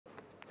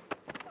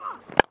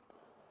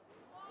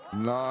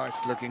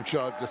Nice looking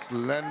shot, just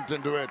lent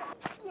into it.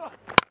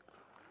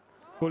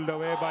 Pulled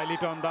away by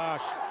Liton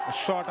Dash. A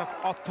shot of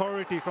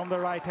authority from the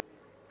right hand.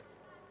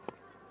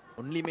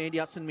 Only made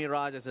Yasin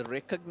Miraj as a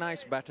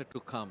recognized batter to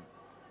come.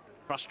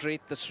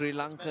 Frustrate the Sri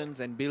Lankans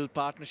and build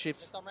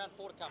partnerships.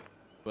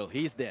 Well,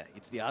 he's there.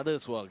 It's the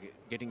others who are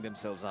getting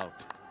themselves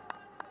out.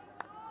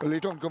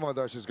 Liton Kumar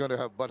Dash is going to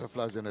have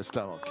butterflies in his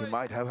stomach. He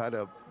might have had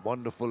a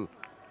wonderful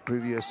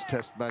previous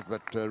test match,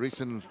 but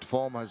recent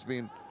form has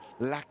been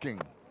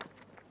lacking.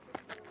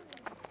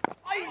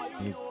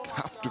 You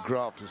have to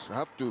graft, you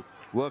have to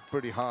work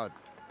pretty hard.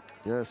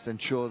 Just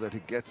ensure that he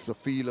gets the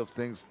feel of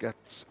things,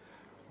 gets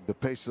the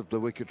pace of the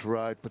wicket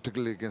right,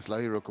 particularly against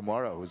Lahiru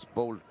Kumara, who's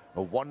bowled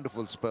a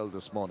wonderful spell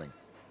this morning.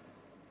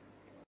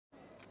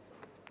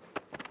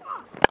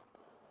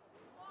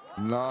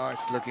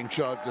 Nice looking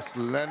shot, just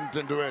lent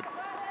into it.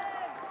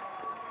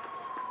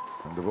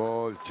 And the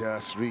ball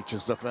just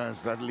reaches the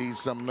fence. That leaves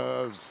some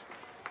nerves.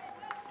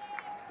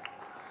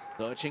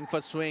 Searching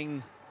for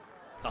swing.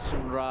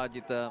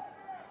 Bashundhara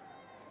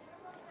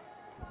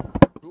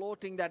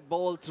floating that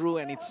ball through,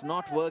 and it's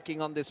not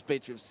working on this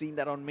pitch. We've seen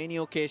that on many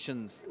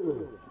occasions.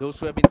 Those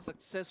who have been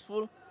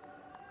successful,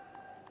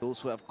 those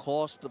who have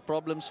caused the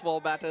problems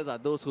for batters, are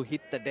those who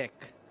hit the deck.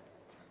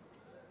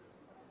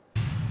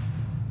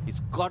 He's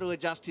got to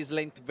adjust his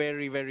length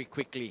very, very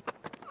quickly.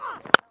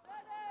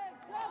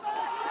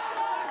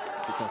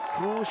 It's a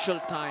crucial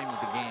time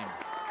of the game.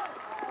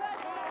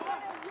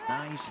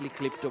 Nicely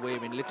clipped away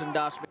when Liton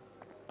Dash.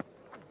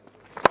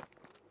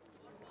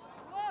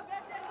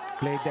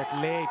 Played that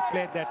late,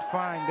 played that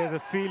fine. There's a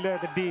fielder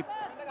at the deep.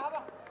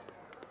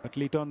 But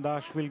Liton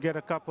Dash will get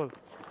a couple.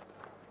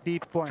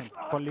 Deep point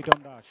for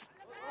Liton Dash.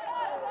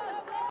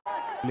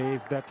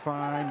 Plays that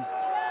fine.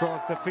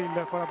 Cross the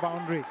fielder for a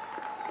boundary.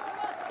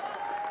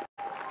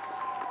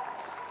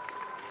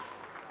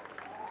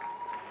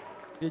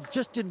 It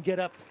just didn't get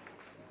up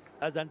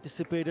as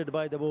anticipated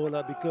by the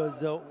bowler,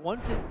 because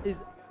once it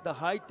is the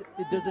height,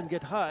 it doesn't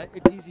get high,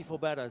 it's easy for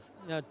batters.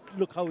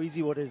 Look how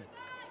easy what is.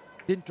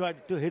 Didn't try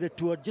to hit it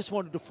toward, just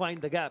wanted to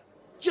find the gap.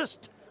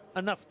 Just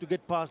enough to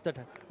get past that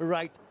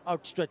right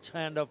outstretched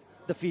hand of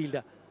the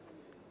fielder.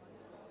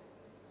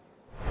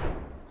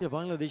 Yeah,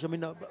 Bangladesh, I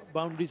mean,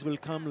 boundaries will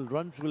come,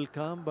 runs will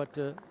come, but...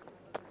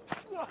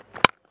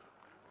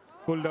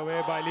 Pulled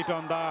away by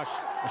Liton Dash.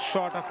 A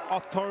shot of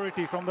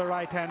authority from the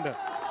right-hander.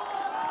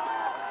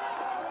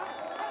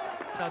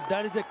 Now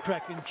that is a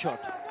cracking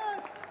shot.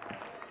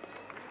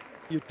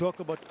 You talk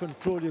about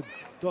control, you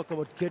talk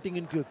about getting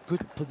into a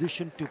good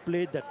position to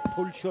play that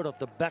pull shot of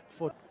the back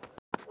foot.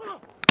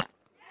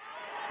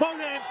 Bowled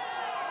in.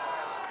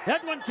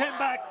 That one came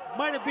back,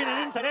 might have been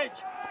an inside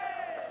edge.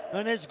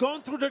 And it's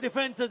gone through the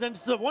defenses, and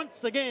so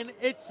once again,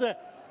 it's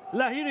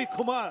Lahiru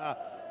Kumara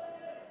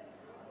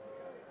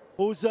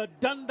who's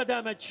done the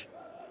damage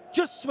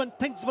just when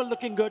things were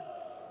looking good.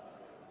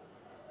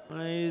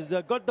 He's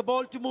got the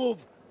ball to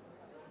move,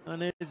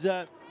 and it's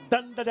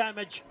done the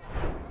damage.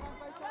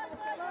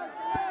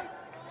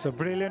 It's a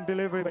brilliant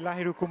delivery by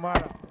Lahiru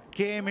Kumara.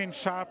 Came in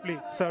sharply,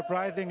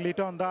 surprising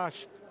Liton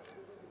Dash.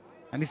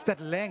 And it's that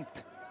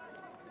length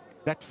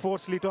that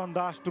forced Liton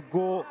Dash to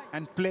go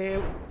and play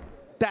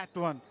that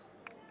one.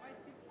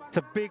 It's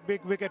a big,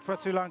 big wicket for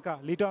Sri Lanka.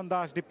 Liton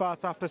Dash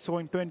departs after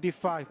scoring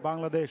 25.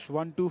 Bangladesh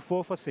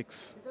 1-2-4 for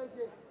 6.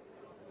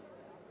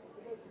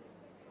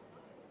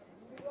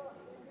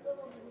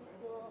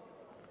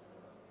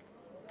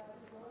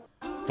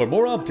 For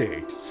more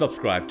updates,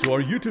 subscribe to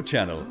our YouTube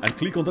channel and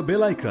click on the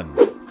bell icon.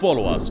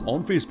 Follow us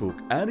on Facebook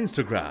and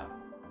Instagram.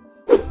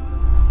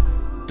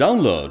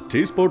 Download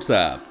TSports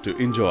app to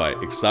enjoy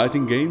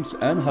exciting games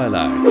and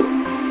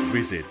highlights.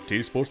 Visit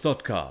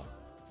tsports.com.